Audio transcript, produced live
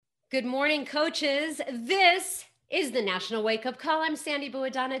Good morning, coaches. This is the National Wake Up Call. I'm Sandy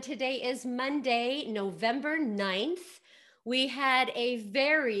Buadana. Today is Monday, November 9th. We had a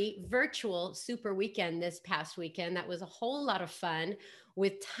very virtual super weekend this past weekend. That was a whole lot of fun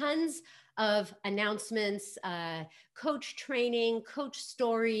with tons of announcements, coach training, coach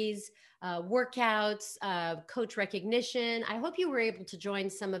stories, workouts, coach recognition. I hope you were able to join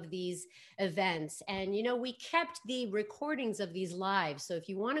some of these events. And, we kept the recordings of these live. So if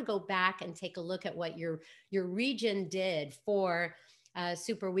you want to go back and take a look at what your region did for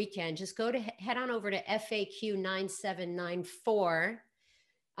Super Weekend, just head on over to FAQ 9794.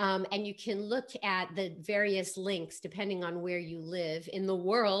 And you can look at the various links depending on where you live in the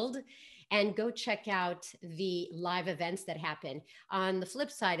world and go check out the live events that happen. On the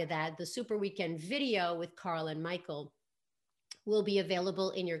flip side of that, the Super Weekend video with Carl and Michael will be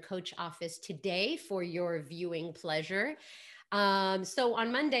available in your coach office today for your viewing pleasure. So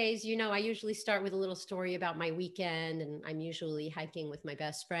on Mondays, I usually start with a little story about my weekend, and I'm usually hiking with my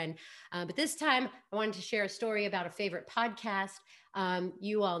best friend. But this time I wanted to share a story about a favorite podcast.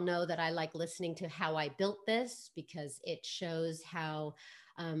 You all know that I like listening to How I Built This because it shows how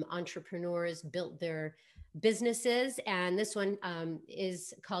entrepreneurs built their businesses. And this one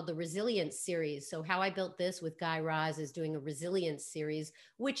is called the Resilience Series. So How I Built This with Guy Raz is doing a resilience series,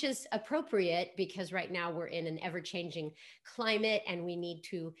 which is appropriate because right now we're in an ever-changing climate and we need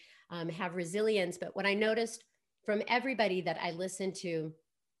to have resilience. But what I noticed from everybody that I listened to,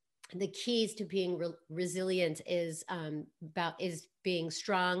 the keys to being resilient is being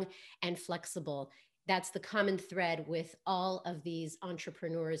strong and flexible. That's the common thread with all of these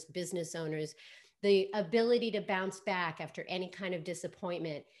entrepreneurs, business owners. The ability to bounce back after any kind of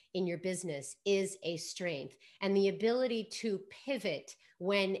disappointment in your business is a strength. And the ability to pivot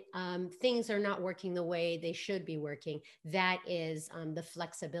when things are not working the way they should be working, that is the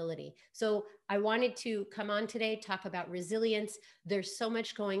flexibility. So I wanted to come on today, talk about resilience. There's so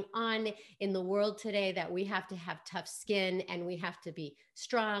much going on in the world today that we have to have tough skin and we have to be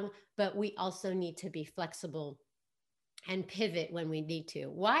strong, but we also need to be flexible and pivot when we need to.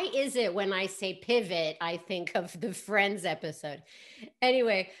 Why is it when I say pivot, I think of the Friends episode?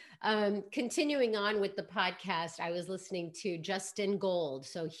 Anyway, continuing on with the podcast, I was listening to Justin Gold.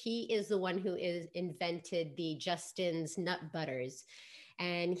 So he is the one who invented the Justin's Nut Butters.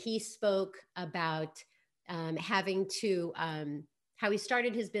 And he spoke about having to, how he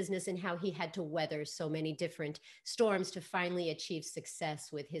started his business and how he had to weather so many different storms to finally achieve success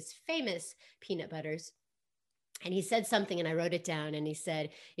with his famous peanut butters. And he said something and I wrote it down, and he said,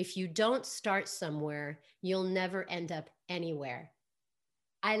 if you don't start somewhere, you'll never end up anywhere.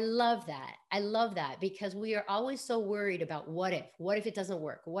 I love that. I love that because we are always so worried about what if it doesn't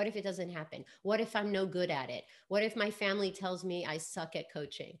work? What if it doesn't happen? What if I'm no good at it? What if my family tells me I suck at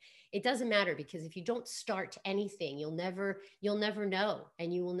coaching? It doesn't matter because if you don't start anything, you'll never know,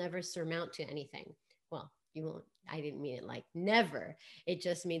 and you will never surmount to anything. Well, you won't. I didn't mean it like never. It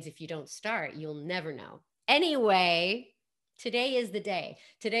just means if you don't start, you'll never know. Anyway, today is the day.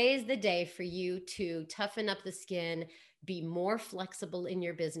 Today is the day for you to toughen up the skin, be more flexible in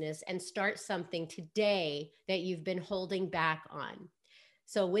your business, and start something today that you've been holding back on.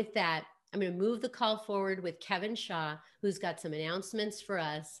 So with that, I'm going to move the call forward with Kevin Shaw, who's got some announcements for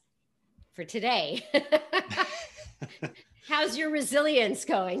us for today. How's your resilience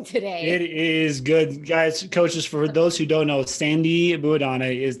going today? It is good, guys. Coaches, for those who don't know, Sandy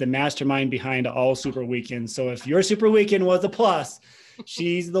Buadana is the mastermind behind all Super Weekends. So if your Super Weekend was a plus,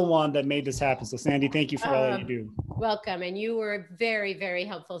 she's the one that made this happen. So Sandy, thank you for all that you do. Welcome. And you were very, very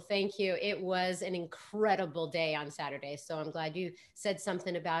helpful. Thank you. It was an incredible day on Saturday. So I'm glad you said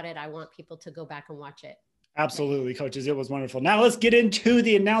something about it. I want people to go back and watch it. Absolutely, coaches. It was wonderful. Now let's get into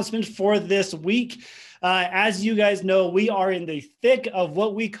the announcements for this week. As you guys know, we are in the thick of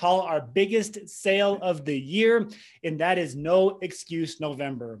what we call our biggest sale of the year, and that is No Excuse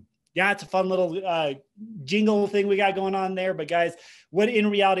November. Yeah, it's a fun little jingle thing we got going on there. But guys, what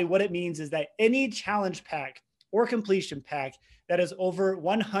it means is that any challenge pack or completion pack that is over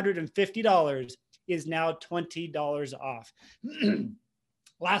 $150 is now $20 off.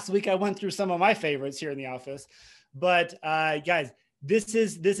 Last week, I went through some of my favorites here in the office, but guys, this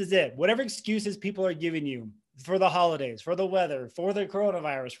is it. Whatever excuses people are giving you for the holidays, for the weather, for the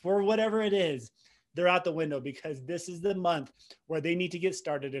coronavirus, for whatever it is, they're out the window because this is the month where they need to get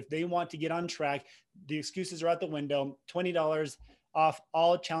started. If they want to get on track, the excuses are out the window. $20 off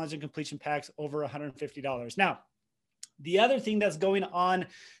all challenge and completion packs over $150. Now, The other thing that's going on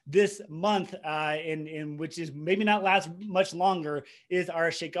this month, in which is maybe not last much longer, is our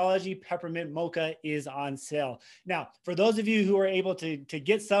Shakeology Peppermint Mocha is on sale. Now, for those of you who are able to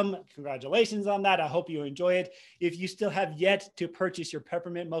get some, congratulations on that. I hope you enjoy it. If you still have yet to purchase your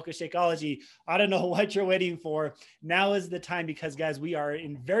Peppermint Mocha Shakeology, I don't know what you're waiting for. Now is the time, because guys, we are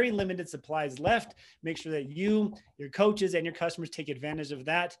in very limited supplies left. Make sure that you, your coaches, and your customers take advantage of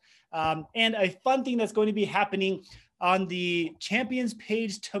that. And a fun thing that's going to be happening on the Champions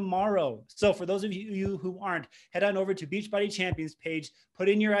page tomorrow. So for those of you who aren't, head on over to Beachbody Champions page, put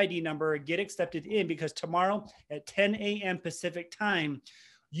in your ID number, get accepted in, because tomorrow at 10 a.m. Pacific time,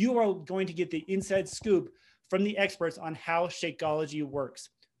 you are going to get the inside scoop from the experts on how Shakeology works.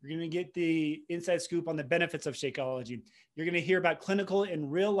 You're going to get the inside scoop on the benefits of Shakeology. You're going to hear about clinical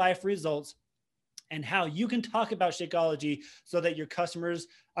and real life results and how you can talk about Shakeology so that your customers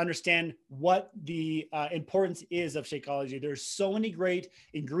understand what the importance is of Shakeology. There's so many great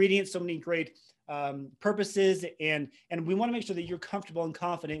ingredients, so many great purposes, and we want to make sure that you're comfortable and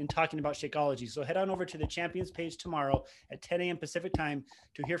confident in talking about Shakeology. So head on over to the Champions page tomorrow at 10 a.m. Pacific time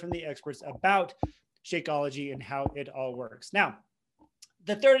to hear from the experts about Shakeology and how it all works. Now,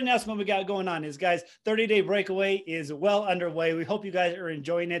 the third announcement we got going on is, guys, 30-day breakaway is well underway. We hope you guys are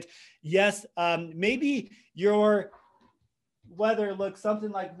enjoying it. Yes, maybe your weather looks something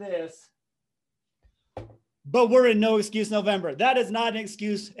like this, but we're in No Excuse November. That is not an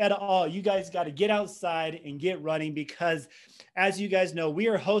excuse at all. You guys got to get outside and get running, because as you guys know, we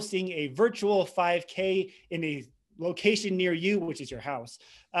are hosting a virtual 5K in a location near you, which is your house.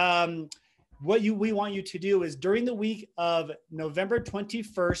 What we want you to do is, during the week of November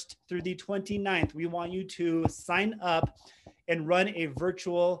 21st through the 29th, we want you to sign up and run a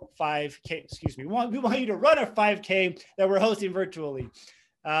virtual 5K. Excuse me. We want you to run a 5K that we're hosting virtually.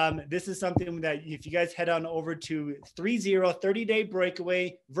 This is something that, if you guys head on over to 30-day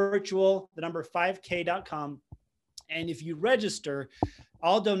breakaway virtual, the number 5K.com. And if you register,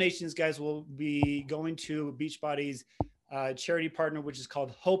 all donations, guys, will be going to Beachbody's charity partner, which is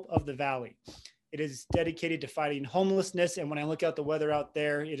called Hope of the Valley. It is dedicated to fighting homelessness. And when I look out the weather out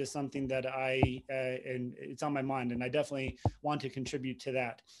there, it is something that and it's on my mind, and I definitely want to contribute to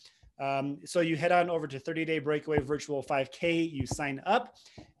that. So you head on over to 30-day breakaway virtual 5K, you sign up.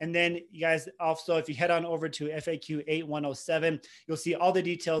 And then you guys also, if you head on over to FAQ 8107, you'll see all the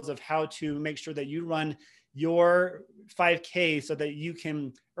details of how to make sure that you run your 5K so that you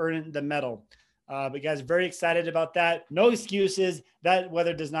can earn the medal. But guys, very excited about that. No excuses. That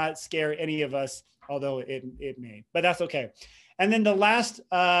weather does not scare any of us, although it may, but that's okay. And then the last,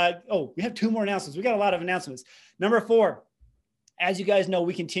 we have two more announcements. We got a lot of announcements. Number 4, as you guys know,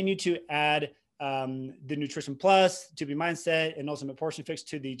 we continue to add the Nutrition Plus, To Be Mindset, and Ultimate Portion Fix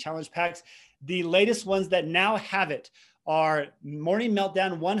to the challenge packs. The latest ones that now have it are Morning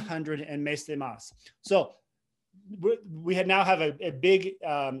Meltdown 100 and Mes de Mas. So we now have a big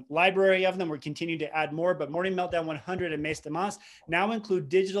library of them. We're continuing to add more, but Morning Meltdown 100 and Mes de Mas now include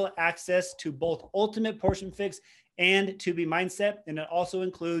digital access to both Ultimate Portion Fix and To Be Mindset. And it also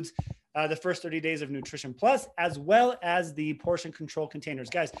includes the first 30 days of Nutrition Plus, as well as the portion control containers.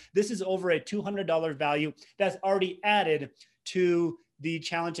 Guys, this is over a $200 value that's already added to the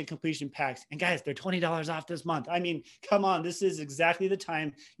challenge and completion packs. And guys, they're $20 off this month. I mean, come on, this is exactly the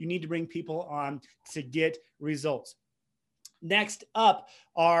time you need to bring people on to get results. Next up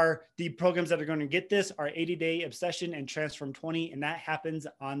are the programs that are going to get this, our 80-day obsession and Transform 20, and that happens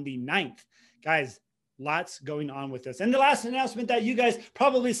on the 9th. Guys, lots going on with this. And the last announcement that you guys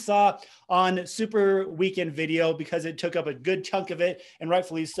probably saw on Super Weekend video, because it took up a good chunk of it, and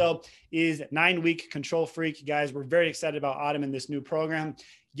rightfully so, is 9-week Control Freak. Guys, we're very excited about Autumn and this new program.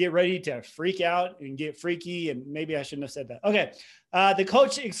 Get ready to freak out and get freaky. And maybe I shouldn't have said that. Okay. The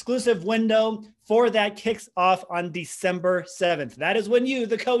coach exclusive window for that kicks off on December 7th. That is when you,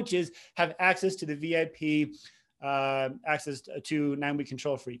 the coaches, have access to the VIP, access to 9-week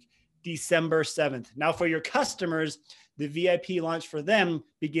Control Freak. December 7th. Now for your customers, the VIP launch for them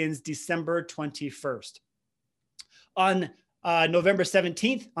begins December 21st. On November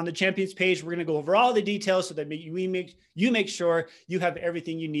 17th on the Champions page, we're going to go over all the details so that you make sure you have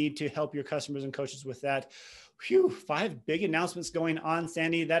everything you need to help your customers and coaches with that. Phew, 5 big announcements going on,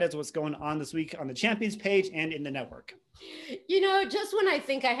 Sandy. That is what's going on this week on the Champions page and in the network. You know, just when I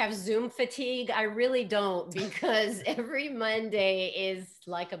think I have Zoom fatigue, I really don't, because every Monday is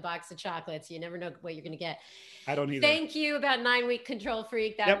like a box of chocolates. You never know what you're going to get. I don't either. Thank you about 9-week Control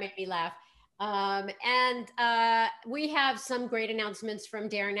Freak. That made me laugh. We have some great announcements from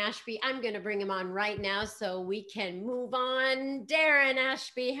Darren Ashby. I'm going to bring him on right now so we can move on. Darren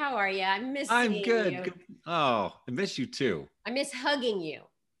Ashby, how are you? I'm missing you. Oh, I miss you too. I miss hugging you.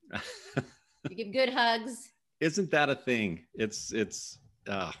 You give good hugs. Isn't that a thing? It'll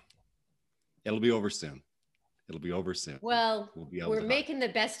be over soon. It'll be over soon. Well, we'll be able we're to making the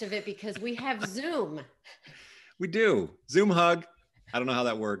best of it because we have Zoom. We do. Zoom hug. I don't know how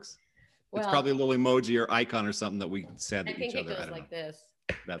that works. Well, it's probably a little emoji or icon or something that we send to each other. I think it goes like this.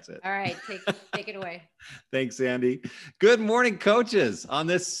 That's it. All right, take it away. Thanks, Sandy. Good morning, coaches. On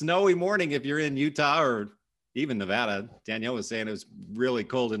this snowy morning, if you're in Utah or even Nevada, Danielle was saying it was really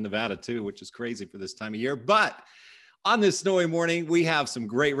cold in Nevada too, which is crazy for this time of year. But on this snowy morning, we have some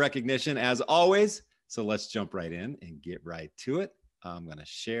great recognition as always. So let's jump right in and get right to it. I'm going to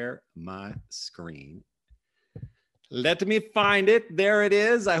share my screen. Let me find it. There it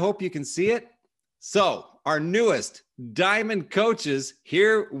is. I hope you can see it. So our newest Diamond coaches,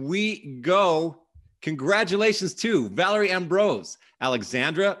 here we go. Congratulations to Valerie Ambrose,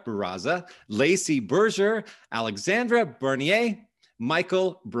 Alexandra Barraza, Lacey Berger, Alexandra Bernier,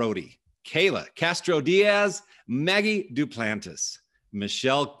 Michael Brody, Kayla Castro-Diaz, Maggie Duplantis,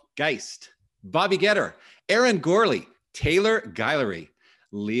 Michelle Geist, Bobby Getter, Aaron Gorley, Taylor Guilery,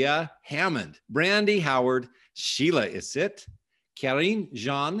 Leah Hammond, Brandy Howard, Sheila Isit, Karine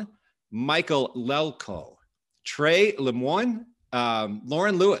Jean, Michael Lelko, Trey Lemoyne,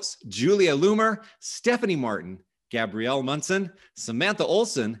 Lauren Lewis, Julia Loomer, Stephanie Martin, Gabrielle Munson, Samantha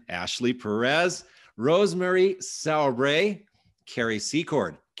Olson, Ashley Perez, Rosemary Sauerbray, Carrie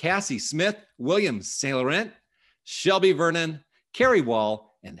Secord, Cassie Smith, William Saint Laurent, Shelby Vernon, Carrie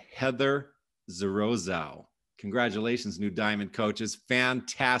Wall, and Heather Zerozow. Congratulations, new Diamond coaches.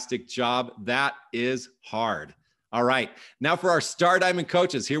 Fantastic job. That is hard. All right. Now for our Star Diamond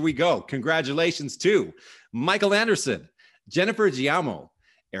coaches. Here we go. Congratulations to Michael Anderson, Jennifer Giamo,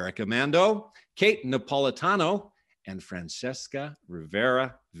 Erica Mando, Kate Napolitano, and Francesca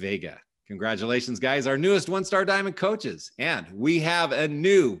Rivera Vega. Congratulations, guys. Our newest one-star Diamond coaches. And we have a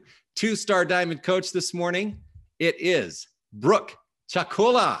new two-star Diamond coach this morning. It is Brooke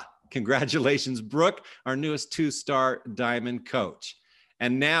Chakula. Congratulations, Brooke, our newest two-star Diamond coach.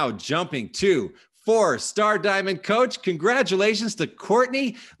 And now jumping to four-star Diamond coach. Congratulations to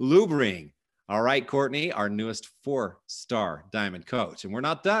Courtney Lubring. All right, Courtney, our newest four-star Diamond coach. And we're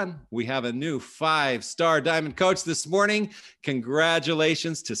not done. We have a new five-star Diamond coach this morning.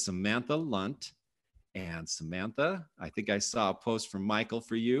 Congratulations to Samantha Lunt. And Samantha, I think I saw a post from Michael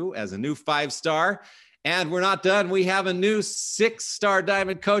for you as a new five-star. And we're not done. We have a new six-star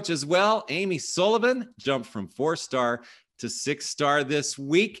Diamond coach as well. Amy Sullivan jumped from four-star to six-star this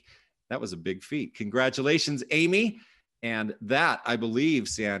week. That was a big feat. Congratulations, Amy. And that, I believe,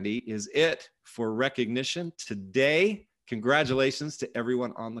 Sandy, is it for recognition today. Congratulations to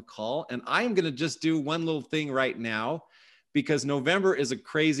everyone on the call. And I am going to just do one little thing right now because November is a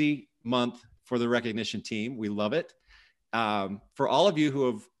crazy month for the recognition team. We love it. For all of you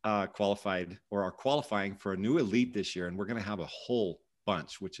who have qualified or are qualifying for a new elite this year, and we're going to have a whole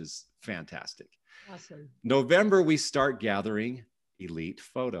bunch, which is fantastic. Awesome. November, we start gathering elite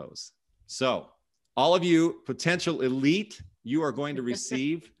photos. So all of you potential elite, you are going to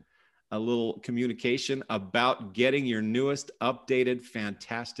receive a little communication about getting your newest updated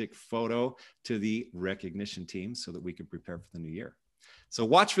fantastic photo to the recognition team so that we can prepare for the new year. So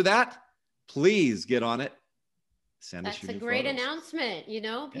watch for that. Please get on it. Send us your new That's a great photos. announcement. You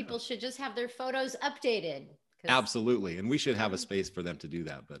know, people should just have their photos updated. Absolutely. And we should have a space for them to do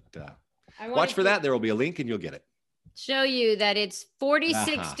that. But watch for that. There will be a link and you'll get it. Show you that it's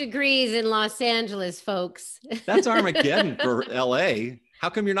 46 degrees in Los Angeles, folks. That's Armageddon for LA. How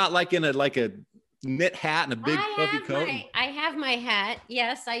come you're not like in a knit hat and a big fluffy coat? I have my hat.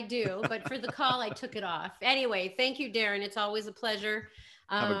 Yes, I do. But for the call, I took it off. Anyway, thank you, Darren. It's always a pleasure.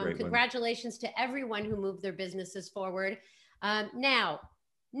 Have a great congratulations to everyone who moved their businesses forward. Now,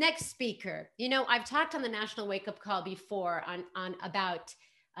 next speaker. You know, I've talked on the National Wake Up Call before on about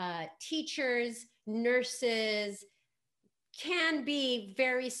teachers, nurses, can be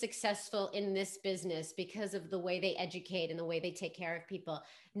very successful in this business because of the way they educate and the way they take care of people.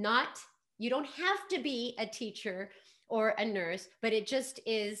 You don't have to be a teacher or a nurse, but it just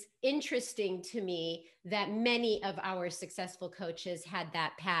is interesting to me that many of our successful coaches had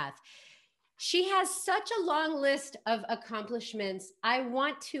that path. She has such a long list of accomplishments. I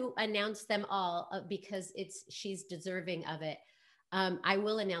want to announce them all because she's deserving of it. I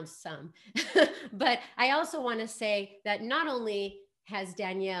will announce some, but I also want to say that not only has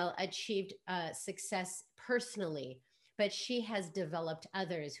Danielle achieved success personally, but she has developed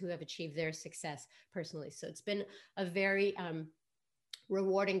others who have achieved their success personally. So it's been a very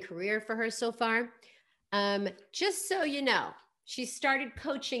rewarding career for her so far. Just so you know, she started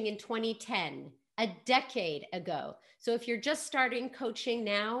coaching in 2010, a decade ago. So if you're just starting coaching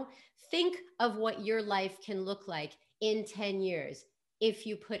now, think of what your life can look like in 10 years if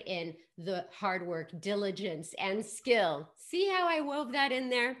you put in the hard work, diligence, and skill. See how I wove that in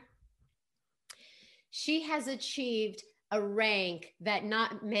there? She has achieved a rank that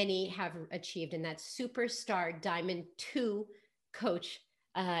not many have achieved, and that's Superstar Diamond 2 coach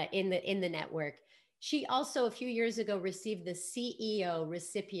in the network. She also, a few years ago, received the CEO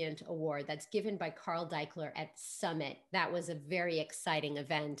Recipient Award that's given by Carl Deichler at Summit. That was a very exciting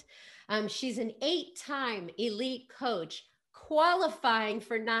event. She's an 8-time elite coach, qualifying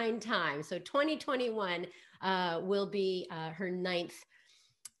for 9 times. So 2021 will be her 9th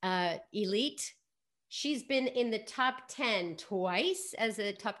elite. She's been in the top 10 twice as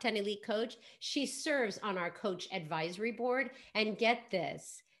a top 10 elite coach. She serves on our coach advisory board. And get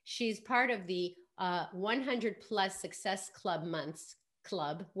this, she's part of the 100 plus Success Club months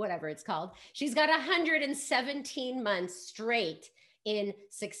club, whatever it's called. She's got 117 months straight in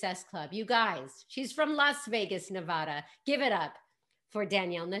Success Club. You guys, she's from Las Vegas, Nevada. Give it up for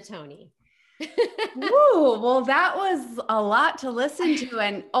Danielle Natoni. Ooh, well, that was a lot to listen to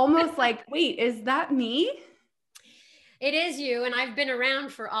and almost like, wait, is that me? It is you, and I've been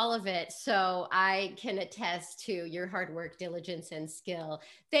around for all of it, so I can attest to your hard work, diligence, and skill.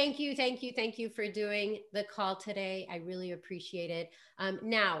 Thank you, thank you, thank you for doing the call today. I really appreciate it.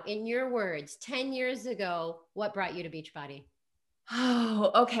 Now, in your words, 10 years ago, what brought you to Beachbody? Oh,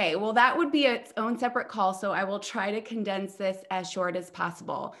 okay. Well, that would be its own separate call, so I will try to condense this as short as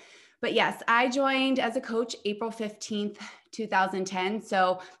possible. But yes, I joined as a coach April 15th, 2010.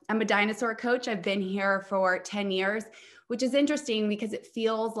 So I'm a dinosaur coach. I've been here for 10 years, which is interesting because it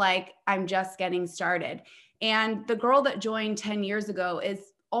feels like I'm just getting started. And the girl that joined 10 years ago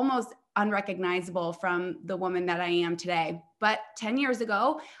is almost unrecognizable from the woman that I am today. But 10 years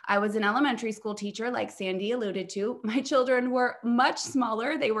ago, I was an elementary school teacher, like Sandy alluded to. My children were much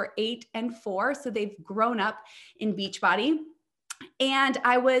smaller. They were 8 and 4, so they've grown up in Beachbody. And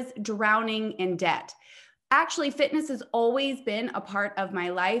I was drowning in debt. Actually, fitness has always been a part of my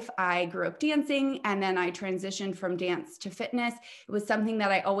life. I grew up dancing and then I transitioned from dance to fitness. It was something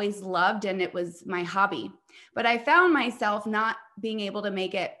that I always loved and it was my hobby. But I found myself not being able to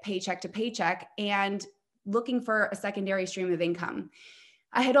make it paycheck to paycheck and looking for a secondary stream of income.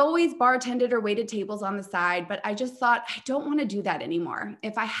 I had always bartended or waited tables on the side, but I just thought, I don't want to do that anymore.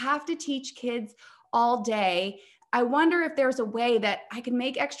 If I have to teach kids all day, I wonder if there's a way that I can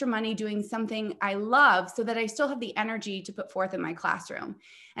make extra money doing something I love so that I still have the energy to put forth in my classroom.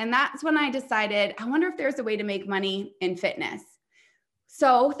 And that's when I decided, I wonder if there's a way to make money in fitness.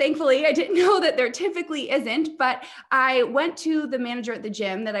 So thankfully, I didn't know that there typically isn't, but I went to the manager at the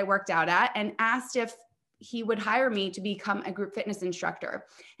gym that I worked out at and asked if he would hire me to become a group fitness instructor.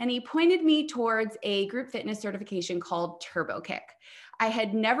 And he pointed me towards a group fitness certification called TurboKick. I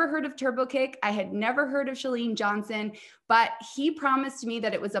had never heard of TurboKick. I had never heard of Chalene Johnson, but he promised me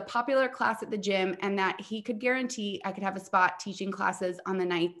that it was a popular class at the gym and that he could guarantee I could have a spot teaching classes on the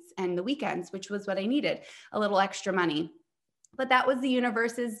nights and the weekends, which was what I needed, a little extra money. But that was the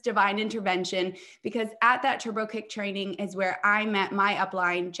universe's divine intervention because at that TurboKick training is where I met my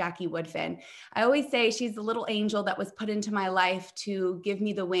upline, Jackie Woodfin. I always say she's the little angel that was put into my life to give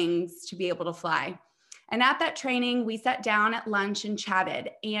me the wings to be able to fly. And at that training, we sat down at lunch and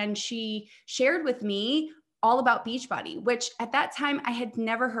chatted, and she shared with me all about Beachbody, which at that time I had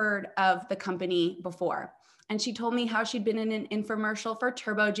never heard of the company before. And she told me how she'd been in an infomercial for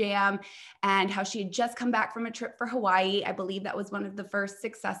Turbo Jam and how she had just come back from a trip for Hawaii. I believe that was one of the first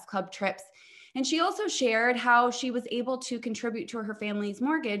Success Club trips. And she also shared how she was able to contribute to her family's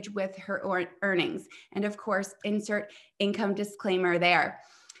mortgage with her earnings. And of course, insert income disclaimer there.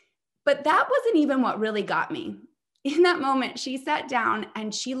 But that wasn't even what really got me. In that moment, she sat down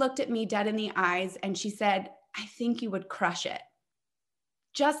and she looked at me dead in the eyes and she said, "I think you would crush it."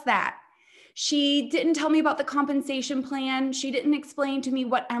 Just that. She didn't tell me about the compensation plan. She didn't explain to me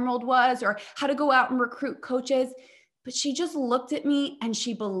what Emerald was or how to go out and recruit coaches, but she just looked at me and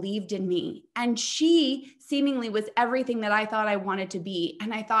she believed in me. And she seemingly was everything that I thought I wanted to be.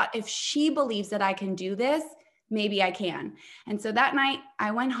 And I thought, if she believes that I can do this, maybe I can. And so that night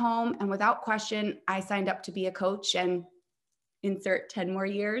I went home and without question, I signed up to be a coach and insert 10 more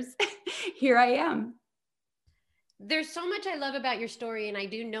years. Here I am. There's so much I love about your story, and I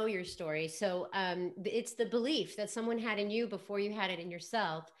do know your story. So it's the belief that someone had in you before you had it in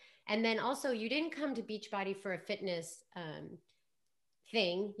yourself. And then also you didn't come to Beachbody for a fitness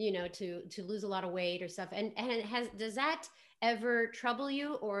thing, you know, to lose a lot of weight or stuff. And does that ever trouble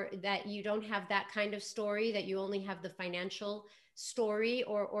you, or that you don't have that kind of story, that you only have the financial story,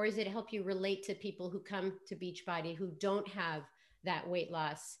 or is it help you relate to people who come to Beachbody who don't have that weight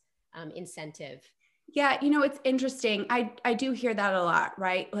loss incentive? Yeah, it's interesting. I do hear that a lot,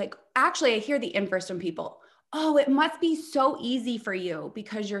 right? Like, actually, I hear the inverse from people. Oh, it must be so easy for you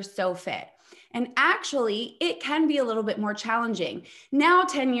because you're so fit. And actually, it can be a little bit more challenging. Now,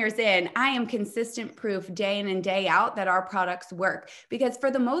 10 years in, I am consistent proof day in and day out that our products work. Because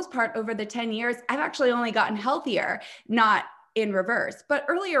for the most part, over the 10 years, I've actually only gotten healthier, not in reverse. But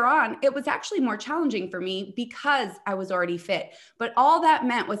earlier on, it was actually more challenging for me because I was already fit. But all that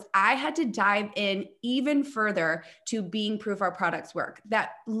meant was I had to dive in even further to being proof our products work.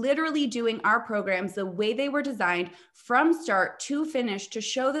 That literally doing our programs the way they were designed from start to finish to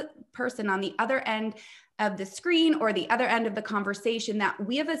show the person on the other end of the screen or the other end of the conversation that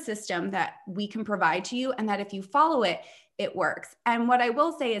we have a system that we can provide to you, and that if you follow it, it works. And what I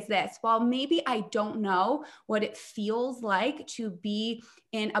will say is this, while maybe I don't know what it feels like to be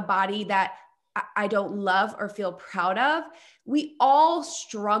in a body that I don't love or feel proud of, we all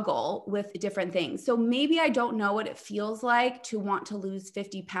struggle with different things. So maybe I don't know what it feels like to want to lose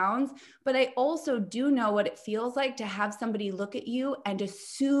 50 pounds, but I also do know what it feels like to have somebody look at you and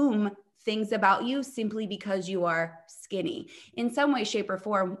assume things about you simply because you are skinny. In some way, shape, or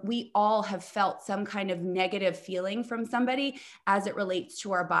form, we all have felt some kind of negative feeling from somebody as it relates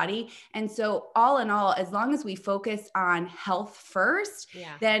to our body. And so all in all, as long as we focus on health first,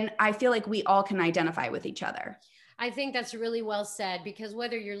 then I feel like we all can identify with each other. I think that's really well said, because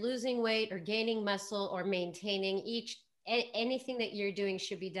whether you're losing weight or gaining muscle or maintaining, anything that you're doing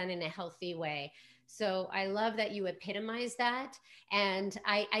should be done in a healthy way. So I love that you epitomize that. And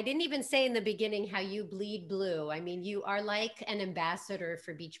I didn't even say in the beginning how you bleed blue. I mean, you are like an ambassador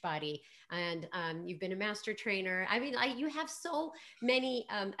for Beachbody, and you've been a master trainer. I mean, you have so many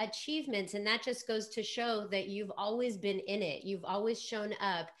achievements, and that just goes to show that you've always been in it. You've always shown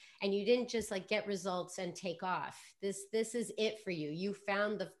up, and you didn't just like get results and take off. This is it for you. You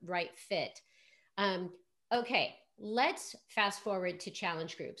found the right fit. Okay. Let's fast forward to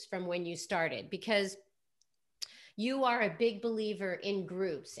challenge groups from when you started, because you are a big believer in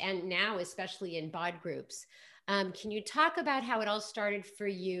groups, and now especially in BOD groups. Can you talk about how it all started for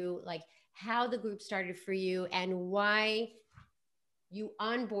you, like how the group started for you and why you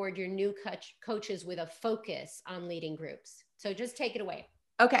onboard your new coaches with a focus on leading groups? So just take it away.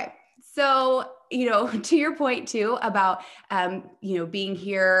 Okay. So, to your point too about, being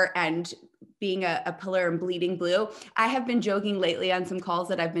here and being a pillar and bleeding blue, I have been joking lately on some calls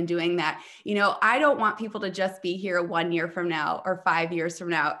that I've been doing that, I don't want people to just be here 1 year from now or 5 years from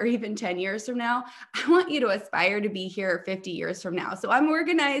now, or even 10 years from now. I want you to aspire to be here 50 years from now. So I'm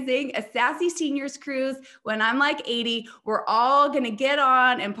organizing a Sassy Seniors Cruise. When I'm like 80, we're all going to get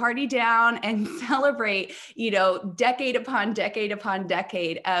on and party down and celebrate, decade upon decade upon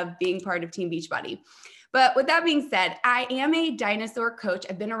decade of being part of Team Beachbody. But with that being said, I am a dinosaur coach.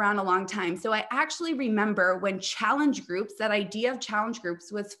 I've been around a long time. So I actually remember when challenge groups, that idea of challenge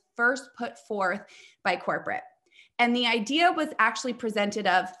groups was first put forth by corporate. And the idea was actually presented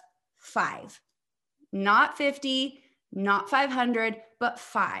of 5, not 50, not 500, but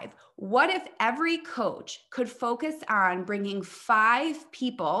 5. What if every coach could focus on bringing 5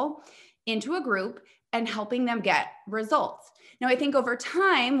 people into a group and helping them get results? Now, I think over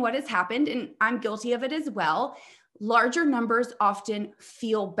time, what has happened, and I'm guilty of it as well, larger numbers often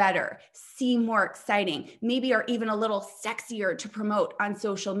feel better, seem more exciting, maybe are even a little sexier to promote on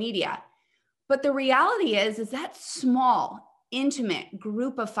social media. But the reality is that small, intimate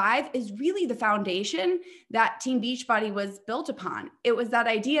group of 5 is really the foundation that Team Beachbody was built upon. It was that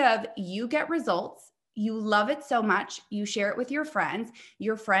idea of you get results, you love it so much, you share it with your friends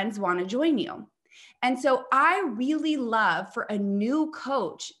want to join you. And so I really love for a new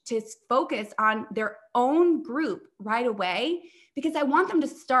coach to focus on their own group right away, because I want them to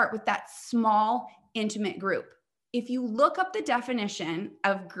start with that small, intimate group. If you look up the definition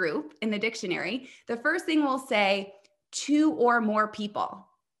of group in the dictionary, the first thing will say 2 or more people.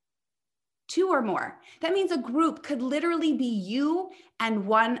 2 or more. That means a group could literally be you and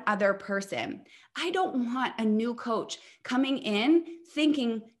one other person. I don't want a new coach coming in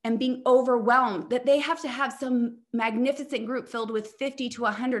thinking and being overwhelmed that they have to have some magnificent group filled with 50 to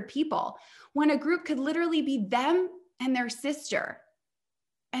 100 people, when a group could literally be them and their sister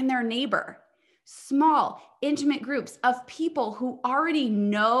and their neighbor. Small, intimate groups of people who already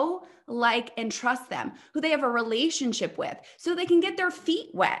know, like, and trust them, who they have a relationship with, so they can get their feet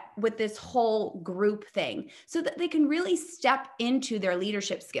wet with this whole group thing, so that they can really step into their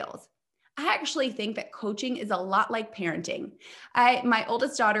leadership skills. I actually think that coaching is a lot like parenting. My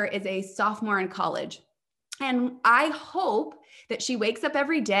oldest daughter is a sophomore in college. And I hope that she wakes up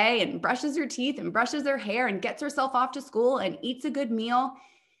every day and brushes her teeth and brushes her hair and gets herself off to school and eats a good meal.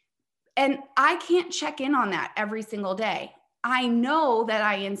 And I can't check in on that every single day. I know that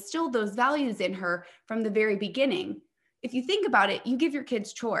I instilled those values in her from the very beginning. If you think about it, you give your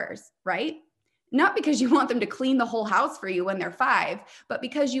kids chores, right? Not because you want them to clean the whole house for you when they're 5, but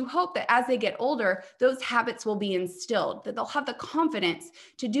because you hope that as they get older, those habits will be instilled, that they'll have the confidence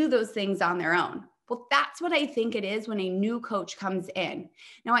to do those things on their own. Well, that's what I think it is when a new coach comes in.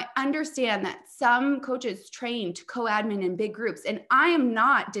 Now, I understand that some coaches train to co-admin in big groups, and I am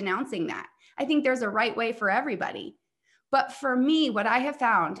not denouncing that. I think there's a right way for everybody. But for me, what I have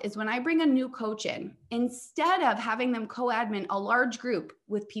found is when I bring a new coach in, instead of having them co-admin a large group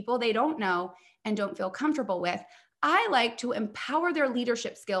with people they don't know and don't feel comfortable with, I like to empower their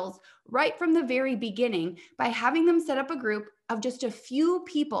leadership skills right from the very beginning by having them set up a group of just a few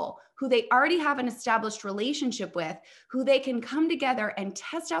people who they already have an established relationship with, who they can come together and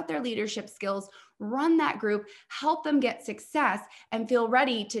test out their leadership skills, run that group, help them get success, and feel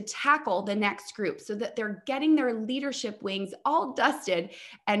ready to tackle the next group so that they're getting their leadership wings all dusted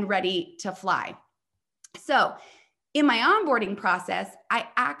and ready to fly. So in my onboarding process, I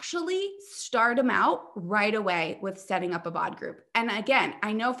actually start them out right away with setting up a BOD group. And again,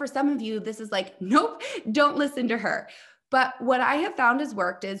 I know for some of you, this is like, nope, don't listen to her. But what I have found has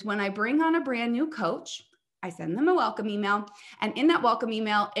worked is when I bring on a brand new coach, I send them a welcome email. And in that welcome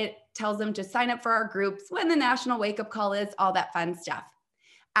email, it tells them to sign up for our groups, when the National Wake Up Call is, all that fun stuff.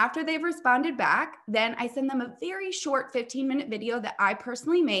 After they've responded back, then I send them a very short 15-minute video that I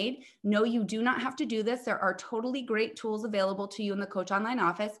personally made. No, you do not have to do this. There are totally great tools available to you in the Coach Online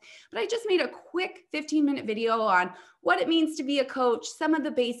office, but I just made a quick 15-minute video on what it means to be a coach, some of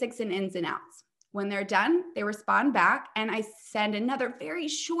the basics and ins and outs. When they're done, they respond back and I send another very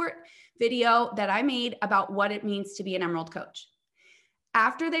short video that I made about what it means to be an Emerald coach.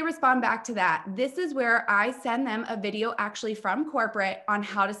 After they respond back to that, this is where I send them a video actually from corporate on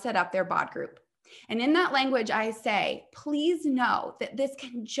how to set up their BOD group. And in that language, I say, please know that this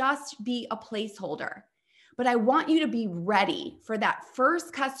can just be a placeholder, but I want you to be ready for that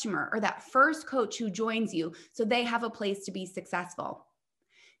first customer or that first coach who joins you so they have a place to be successful.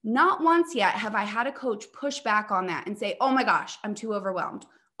 Not once yet have I had a coach push back on that and say, oh my gosh, I'm too overwhelmed.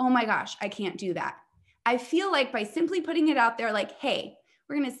 Oh my gosh, I can't do that. I feel like by simply putting it out there, like, hey,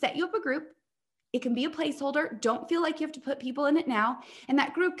 we're going to set you up a group. It can be a placeholder. Don't feel like you have to put people in it now. And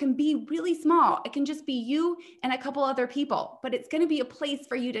that group can be really small. It can just be you and a couple other people, but it's going to be a place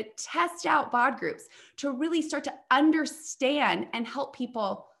for you to test out BOD groups, to really start to understand and help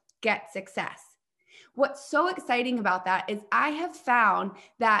people get success. What's so exciting about that is I have found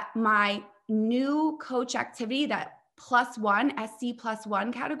that my new coach activity, that +1, SC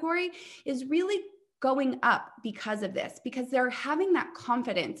 +1 category, is really going up because of this, because they're having that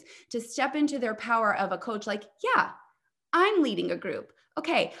confidence to step into their power of a coach. Like, yeah, I'm leading a group.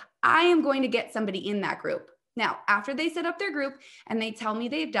 Okay, I am going to get somebody in that group. Now, after they set up their group and they tell me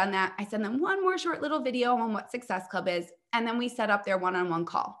they've done that, I send them one more short little video on what Success Club is, and then we set up their one-on-one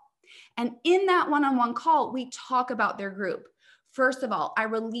call. And in that one-on-one call, we talk about their group. First of all, I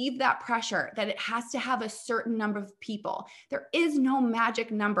relieve that pressure that it has to have a certain number of people. There is no magic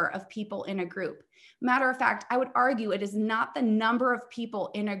number of people in a group. Matter of fact, I would argue it is not the number of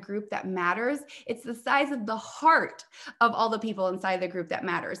people in a group that matters. It's the size of the heart of all the people inside the group that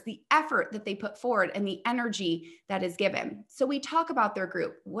matters, the effort that they put forward and the energy that is given. So we talk about their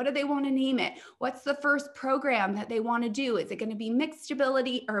group. What do they want to name it? What's the first program that they want to do? Is it going to be mixed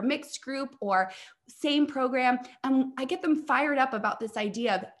ability or mixed group or same program? And I get them fired up about this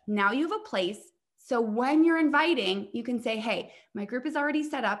idea of now you have a place. So when you're inviting, you can say, hey, my group is already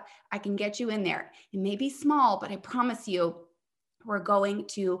set up. I can get you in there. It may be small, but I promise you, we're going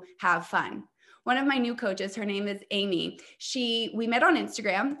to have fun. One of my new coaches, her name is Amy. We met on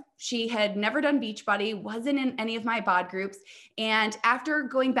Instagram. She had never done Beachbody, wasn't in any of my BOD groups. And after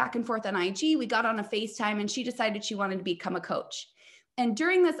going back and forth on IG, we got on a FaceTime and she decided she wanted to become a coach. And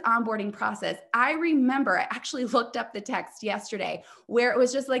during this onboarding process, I remember I actually looked up the text yesterday where it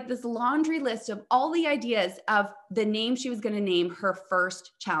was just like this laundry list of all the ideas of the name she was going to name her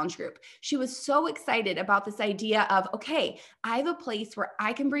first challenge group. She was so excited about this idea of, okay, I have a place where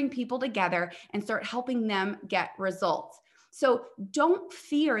I can bring people together and start helping them get results. So don't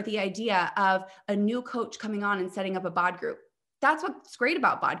fear the idea of a new coach coming on and setting up a BOD group. That's what's great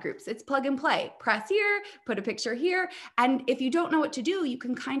about BOD groups. It's plug and play. Press here, put a picture here. And if you don't know what to do, you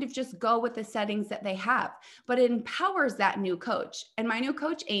can kind of just go with the settings that they have. But it empowers that new coach. And my new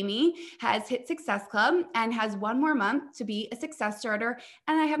coach, Amy, has hit Success Club and has one more month to be a success starter.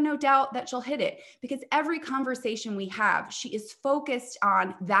 And I have no doubt that she'll hit it, because every conversation we have, she is focused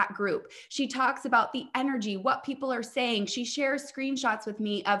on that group. She talks about the energy, what people are saying. She shares screenshots with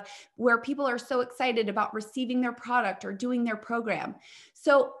me of where people are so excited about receiving their product or doing their program.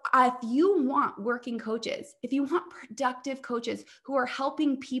 So if you want working coaches, if you want productive coaches who are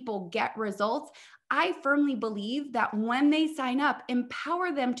helping people get results, I firmly believe that when they sign up,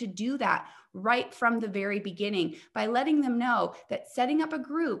 empower them to do that right from the very beginning by letting them know that setting up a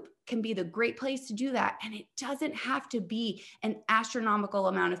group can be the great place to do that. And it doesn't have to be an astronomical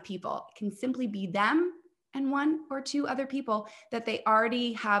amount of people. It can simply be them and one or two other people that they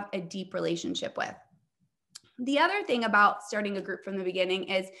already have a deep relationship with. The other thing about starting a group from the beginning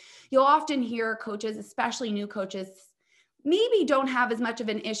is you'll often hear coaches, especially new coaches, maybe don't have as much of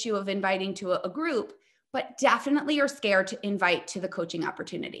an issue of inviting to a group, but definitely are scared to invite to the coaching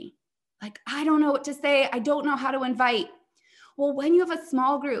opportunity. Like, I don't know what to say. I don't know how to invite. Well, when you have a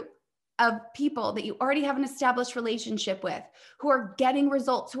small group of people that you already have an established relationship with, who are getting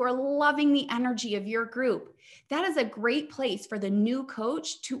results, who are loving the energy of your group, that is a great place for the new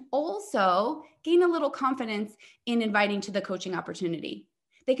coach to also gain a little confidence in inviting to the coaching opportunity.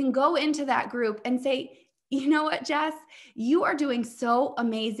 They can go into that group and say, you know what, Jess, you are doing so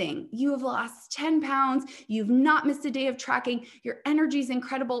amazing. You have lost 10 pounds. You've not missed a day of tracking. Your energy is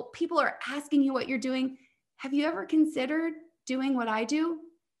incredible. People are asking you what you're doing. Have you ever considered doing what I do?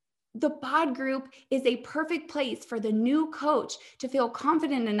 The BOD group is a perfect place for the new coach to feel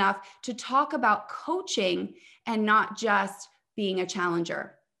confident enough to talk about coaching and not just being a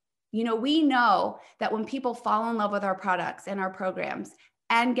challenger. You know, we know that when people fall in love with our products and our programs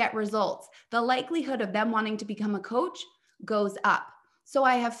and get results, the likelihood of them wanting to become a coach goes up. So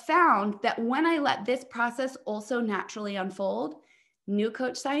I have found that when I let this process also naturally unfold, new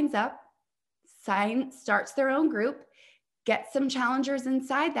coach signs up, starts their own group, gets some challengers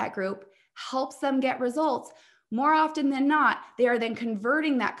inside that group, helps them get results. More often than not, they are then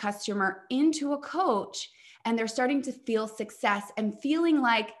converting that customer into a coach, and they're starting to feel success and feeling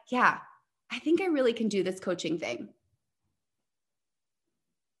like, yeah, I think I really can do this coaching thing.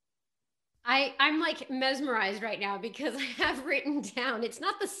 I'm like mesmerized right now because I have written down, it's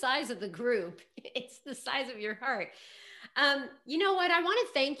not the size of the group, it's the size of your heart. You know what? I want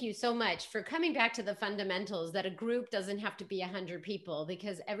to thank you so much for coming back to the fundamentals that a group doesn't have to be 100 people,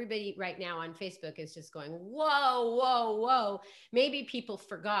 because everybody right now on Facebook is just going, whoa, whoa, whoa. Maybe people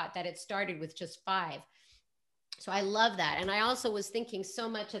forgot that it started with just 5. So I love that. And I also was thinking so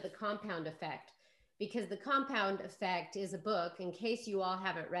much of the compound effect, because the compound effect is a book, in case you all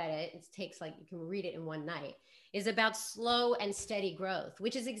haven't read it, it takes like, you can read it in one night, is about slow and steady growth,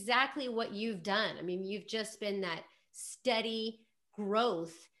 which is exactly what you've done. I mean, you've just been that steady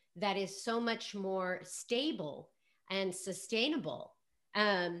growth that is so much more stable and sustainable.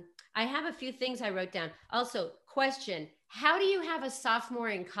 I have a few things I wrote down. Also, question, how do you have a sophomore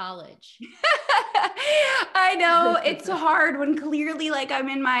in college? I know it's hard when clearly like I'm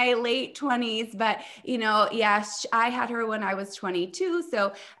in my late 20s, but you know, yes, I had her when I was 22.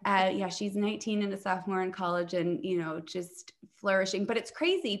 So yeah, she's 19 and a sophomore in college, and, you know, just flourishing. But it's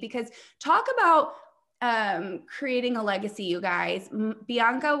crazy because talk about creating a legacy, you guys.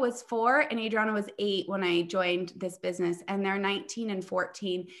 Bianca was 4 and Adriana was 8 when I joined this business, and they're 19 and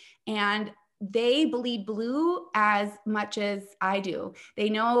 14. And they bleed blue as much as I do. They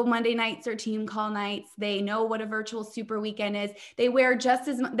know Monday nights are team call nights. They know what a virtual super weekend is. They wear just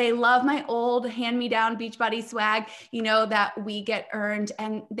as much. They love my old hand-me-down Beachbody swag, you know, that we get earned.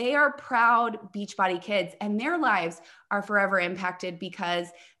 And they are proud Beachbody kids, and their lives are forever impacted because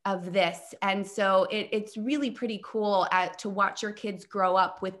of this. And so it's really pretty cool to watch your kids grow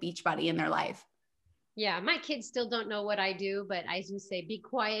up with Beachbody in their life. Yeah, my kids still don't know what I do, but I do say be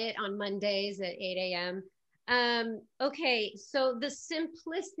quiet on Mondays at 8 a.m. Okay, so the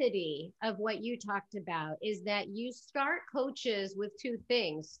simplicity of what you talked about is that you start coaches with 2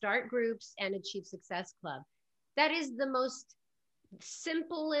 things: start groups and Achieve Success Club. That is the most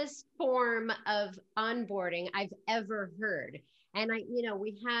simplest form of onboarding I've ever heard. And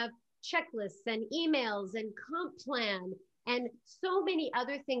we have checklists and emails and comp plan and so many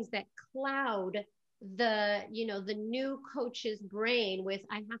other things that cloud the new coach's brain with,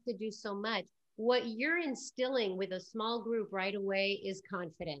 I have to do so much. What you're instilling with a small group right away is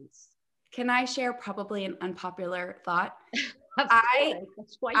confidence. Can I share probably an unpopular thought? I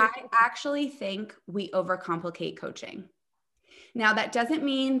actually think we overcomplicate coaching. Now, that doesn't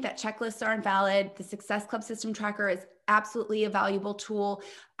mean that checklists aren't valid. The Success Club System Tracker is absolutely a valuable tool.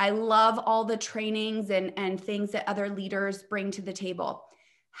 I love all the trainings and things that other leaders bring to the table.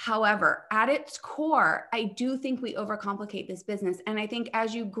 However, at its core, I do think we overcomplicate this business. And I think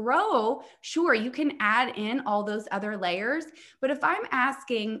as you grow, sure, you can add in all those other layers. But if I'm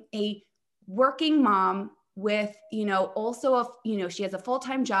asking a working mom with, also she has a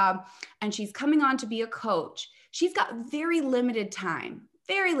full-time job and she's coming on to be a coach, she's got very limited time.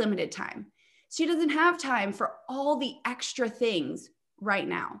 She doesn't have time for all the extra things right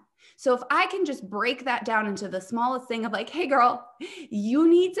now. So if I can just break that down into the smallest thing of like, hey girl, you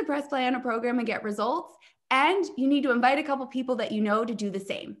need to press play on a program and get results. And you need to invite a couple people that you know to do the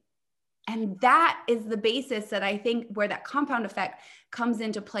same. And that is the basis that I think where that compound effect comes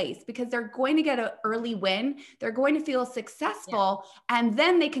into place, because they're going to get an early win. They're going to feel successful, and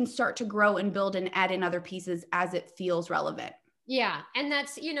then they can start to grow and build and add in other pieces as it feels relevant. Yeah. And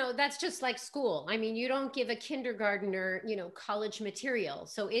that's, that's just like school. I mean, you don't give a kindergartner, college material.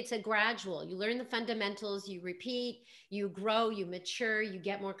 So it's a gradual, you learn the fundamentals, you repeat, you grow, you mature, you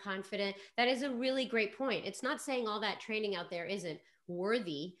get more confident. That is a really great point. It's not saying all that training out there isn't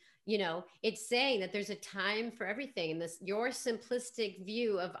worthy. It's saying that there's a time for everything. And your simplistic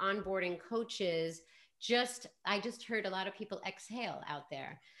view of onboarding coaches, I just heard a lot of people exhale out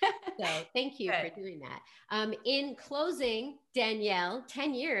there. So thank you for doing that. In closing, Danielle,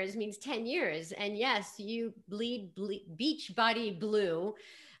 10 years means 10 years. And yes, you bleed Beachbody blue.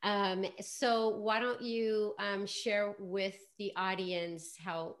 So why don't you share with the audience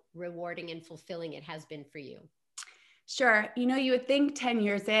how rewarding and fulfilling it has been for you? Sure. You would think 10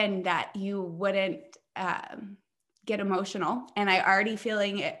 years in that you wouldn't get emotional, and I already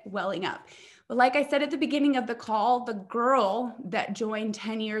feeling it welling up. But like I said at the beginning of the call, the girl that joined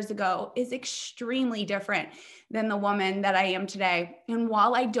 10 years ago is extremely different than the woman that I am today. And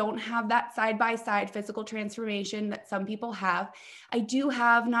while I don't have that side-by-side physical transformation that some people have, I do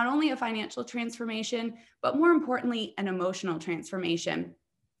have not only a financial transformation, but more importantly, an emotional transformation.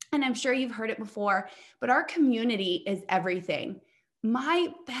 And I'm sure you've heard it before, but our community is everything. My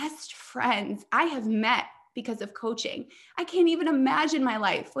best friends I have met because of coaching. I can't even imagine my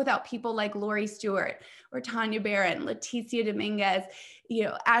life without people like Lori Stewart or Tanya Barron, Leticia Dominguez,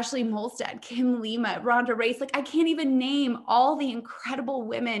 Ashley Molstead, Kim Lima, Rhonda Race. Like, I can't even name all the incredible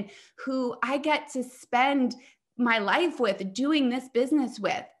women who I get to spend my life with, doing this business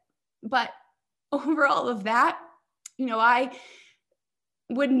with. But over all of that, I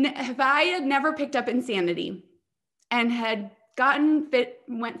if I had never picked up Insanity and had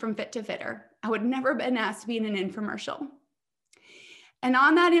went from fit to fitter, I would never been asked to be in an infomercial. And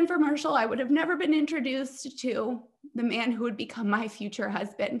on that infomercial, I would have never been introduced to the man who would become my future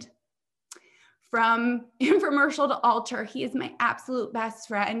husband. From infomercial to altar, he is my absolute best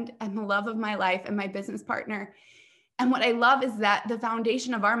friend and the love of my life and my business partner. And what I love is that the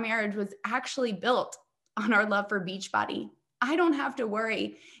foundation of our marriage was actually built on our love for Beachbody. I don't have to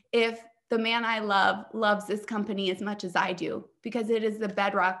worry if the man I love loves this company as much as I do, because it is the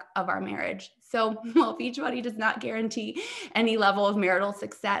bedrock of our marriage. So while Beachbody does not guarantee any level of marital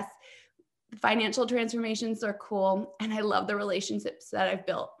success, financial transformations are cool. And I love the relationships that I've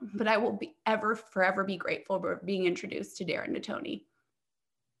built, but I will forever be grateful for being introduced to Darren Natoni.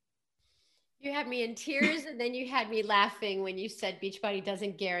 You had me in tears, and then you had me laughing when you said Beachbody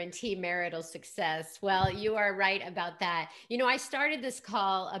doesn't guarantee marital success. Well, you are right about that. I started this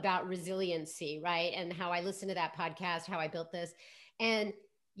call about resiliency, right? And how I listened to that podcast, how I built this. And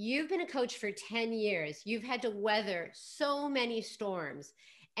you've been a coach for 10 years. You've had to weather so many storms.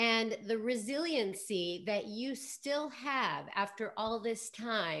 And the resiliency that you still have after all this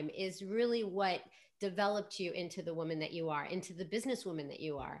time is really what developed you into the woman that you are, into the businesswoman that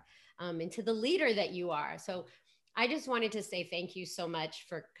you are. Into the leader that you are. So I just wanted to say thank you so much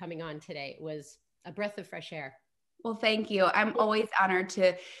for coming on today. It was a breath of fresh air. Well, thank you. I'm always honored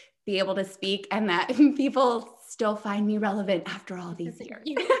to be able to speak, and that people still find me relevant after all these years.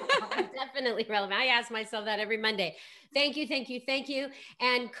 Definitely relevant. I ask myself that every Monday. Thank you, thank you, thank you.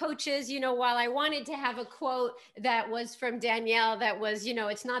 And coaches, while I wanted to have a quote that was from Danielle, that was,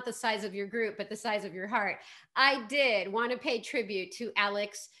 it's not the size of your group, but the size of your heart. I did want to pay tribute to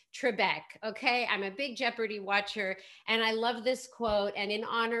Alex Trebek. Okay. I'm a big Jeopardy watcher, and I love this quote. And in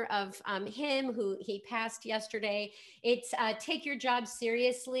honor of him, who he passed yesterday, it's take your job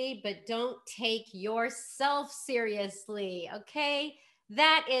seriously, but don't take yourself seriously. Okay.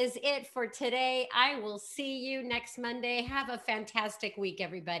 That is it for today. I will see you next Monday. Have a fantastic week,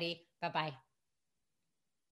 everybody. Bye-bye.